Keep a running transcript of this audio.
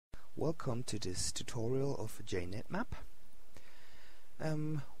Welcome to this tutorial of jNetMap.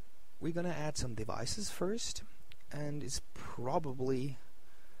 We're gonna add some devices first, and it's probably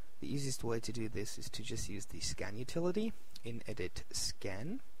the easiest way to do this is to just use the scan utility in edit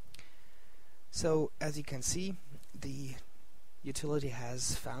scan. So as you can see, the utility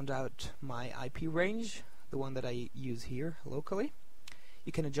has found out my IP range, the one that I use here locally.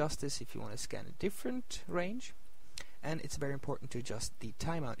 You can adjust this if you want to scan a different range, and it's very important to adjust the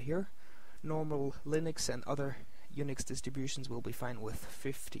timeout here. Normal Linux and other Unix distributions will be fine with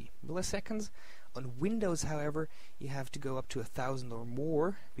 50 milliseconds. On Windows, however, you have to go up to 1,000 or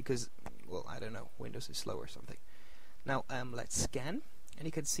more because, well, I don't know, Windows is slow or something. Now let's scan, and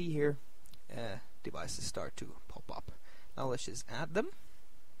you can see here devices start to pop up. Now let's just add them,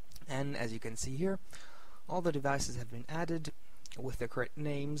 and as you can see here, all the devices have been added with their correct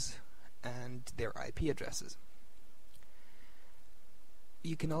names and their IP addresses.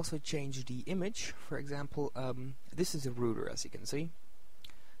 You can also change the image. For example, this is a router, as you can see.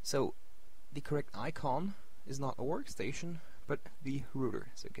 So the correct icon is not a workstation, but the router.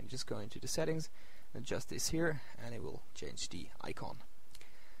 So you can just go into the settings, adjust this here, and it will change the icon.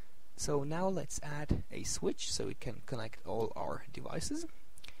 So now let's add a switch so we can connect all our devices.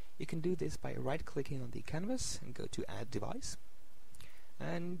 You can do this by right-clicking on the canvas and go to Add Device,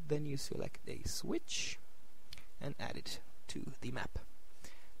 and then you select a switch and add it to the map.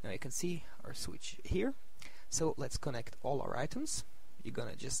 Now you can see our switch here. So let's connect all our items. You're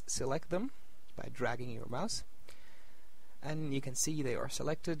gonna just select them by dragging your mouse, and you can see they are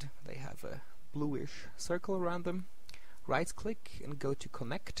selected. They have a bluish circle around them. Right click and go to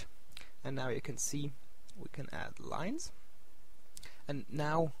connect, and now you can see we can add lines, and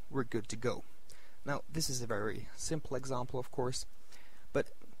now we're good to go. Now this is a very simple example, of course, but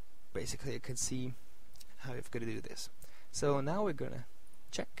basically you can see how you've got to do this. So now we're gonna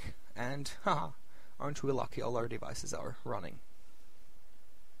check, and haha, aren't we lucky, all our devices are running.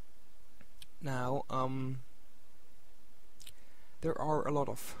 Now there are a lot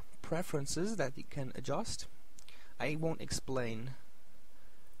of preferences that you can adjust. I won't explain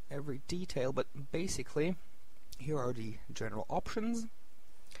every detail, but basically here are the general options,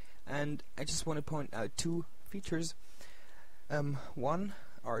 and I just want to point out two features. One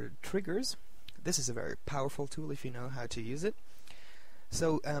are the triggers. This is a very powerful tool if you know how to use it.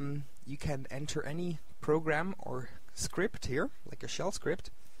 So you can enter any program or script here, like a shell script,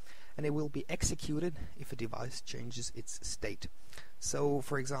 and it will be executed if a device changes its state. So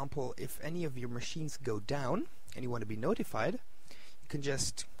for example, if any of your machines go down and you want to be notified, you can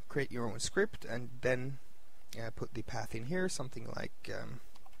just create your own script and then put the path in here, something like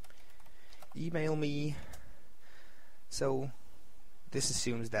email me. So this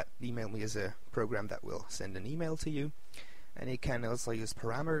assumes that email me is a program that will send an email to you, and you can also use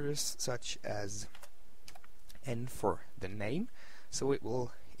parameters such as n for the name, so it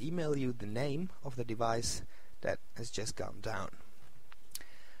will email you the name of the device that has just gone down.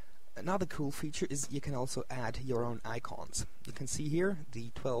 Another cool feature is you can also add your own icons. You can see here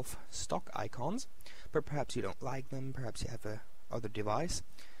the 12 stock icons, but perhaps you don't like them, perhaps you have a other device,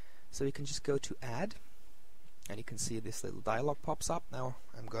 so you can just go to add, and you can see this little dialog pops up. Now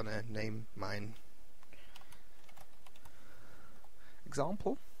I'm gonna name mine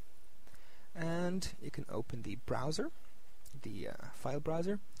example, and you can open the browser, the file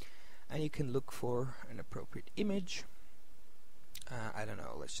browser, and you can look for an appropriate image. I don't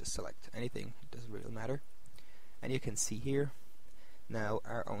know, let's just select anything, it doesn't really matter, and you can see here now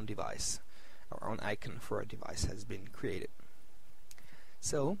our own device, our own icon for a device has been created.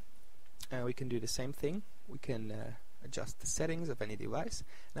 So we can do the same thing. We can adjust the settings of any device.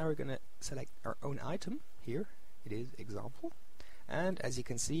 Now we're gonna select our own item. Here it is, example, and as you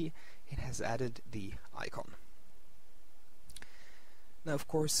can see, it has added the icon. Now of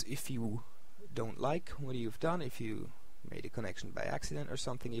course, if you don't like what you've done, if you made a connection by accident or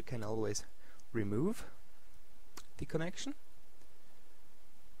something, you can always remove the connection.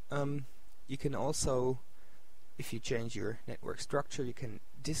 You can also, if you change your network structure, you can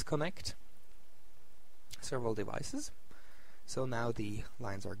disconnect several devices. So now the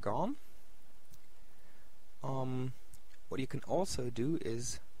lines are gone. What you can also do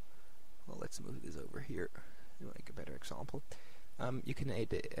is, well, let's move this over here to make a better example. You can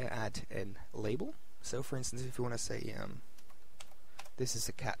add a label. So for instance, if you want to say this is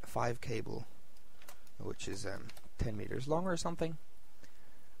a Cat5 cable, which is 10 meters long or something,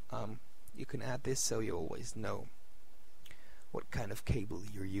 you can add this so you always know what kind of cable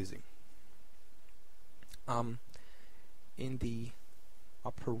you're using. In the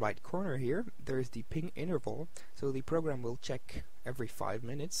upper right corner here, there is the ping interval, so the program will check every 5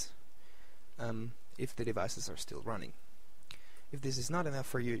 minutes if the devices are still running. If this is not enough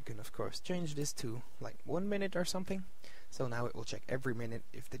for you, you can of course change this to like 1 minute or something. So now it will check every minute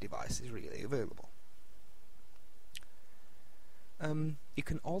if the device is really available. You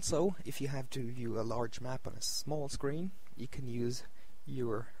can also, if you have to view a large map on a small screen, you can use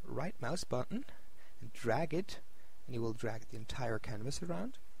your right mouse button and drag it, and you will drag the entire canvas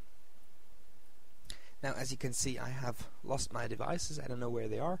around. Now, as you can see, I have lost my devices. I don't know where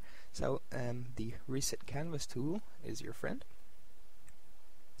they are. So the reset canvas tool is your friend.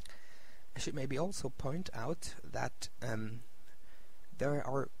 I should maybe also point out that there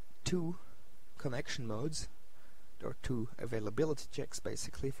are 2 connection modes, or 2 availability checks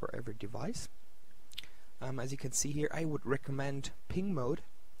basically for every device. As you can see here, I would recommend ping mode,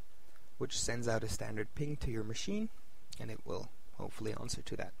 which sends out a standard ping to your machine, and it will hopefully answer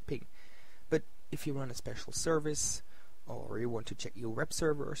to that ping. But if you run a special service, or you want to check your web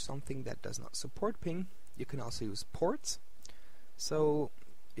server or something that does not support ping, you can also use ports. So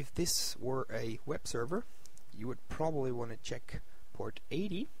if this were a web server, you would probably want to check port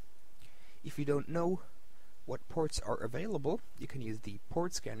 80. If you don't know what ports are available, you can use the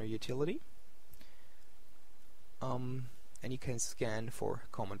port scanner utility, and you can scan for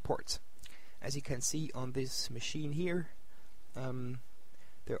common ports. As you can see on this machine here,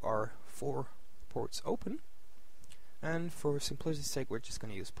 there are 4 ports open, and for simplicity's sake we're just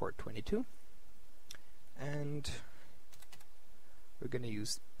going to use port 22, and we're going to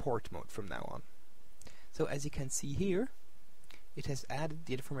use port mode from now on. So as you can see here, it has added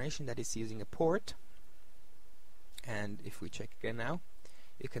the information that it's using a port, and if we check again now,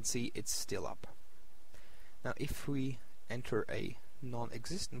 you can see it's still up. Now if we enter a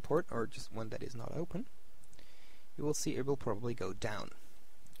non-existent port, or just one that is not open, you will see it will probably go down.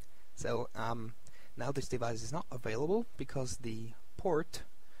 So now this device is not available because the port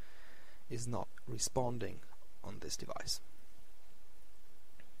is not responding on this device.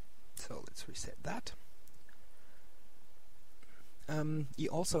 So let's reset that. You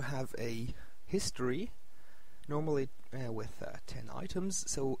also have a history, normally with 10 items,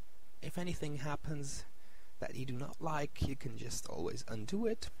 so if anything happens that you do not like, you can just always undo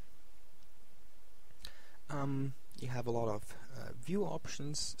it. You have a lot of view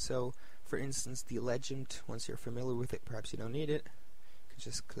options, so for instance the legend, once you're familiar with it, perhaps you don't need it, you can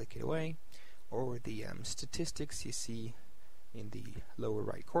just click it away. Or the statistics you see in the lower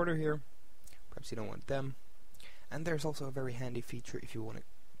right corner here, perhaps you don't want them. And there's also a very handy feature if you want to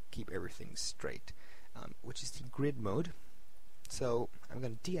keep everything straight, which is the grid mode. So I'm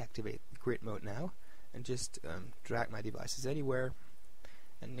going to deactivate the grid mode now and just drag my devices anywhere,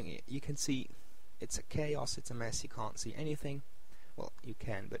 and you can see it's a chaos, it's a mess, you can't see anything. Well, you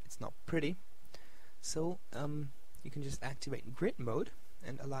can, but it's not pretty. So you can just activate grid mode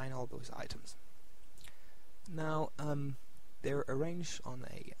and align all those items. Now they're arranged on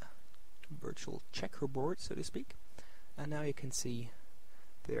a virtual checkerboard, so to speak, and now you can see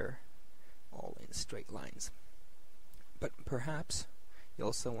they're all in straight lines. But perhaps you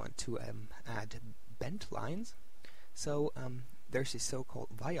also want to add bent lines. So there's this so-called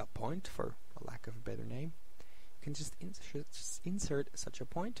via point, for a lack of a better name. You can just insert such a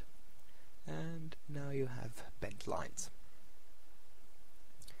point, and now you have bent lines.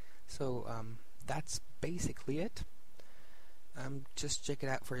 So that's basically it. Just check it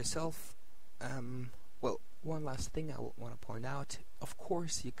out for yourself. Well, one last thing I want to point out. Of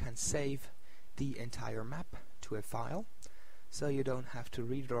course, you can save the entire map to a file, so you don't have to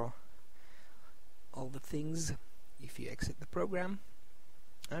redraw all the things if you exit the program.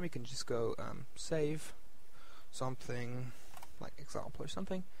 And you can just go save something like example or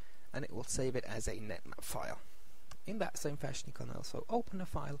something, and it will save it as a NetMap file. In that same fashion, you can also open a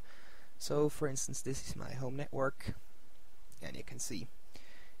file. So for instance, this is my home network, and you can see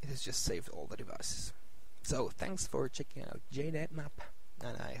it has just saved all the devices. So thanks for checking out jNetMap,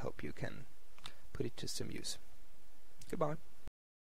 and I hope you can put it to some use. Goodbye.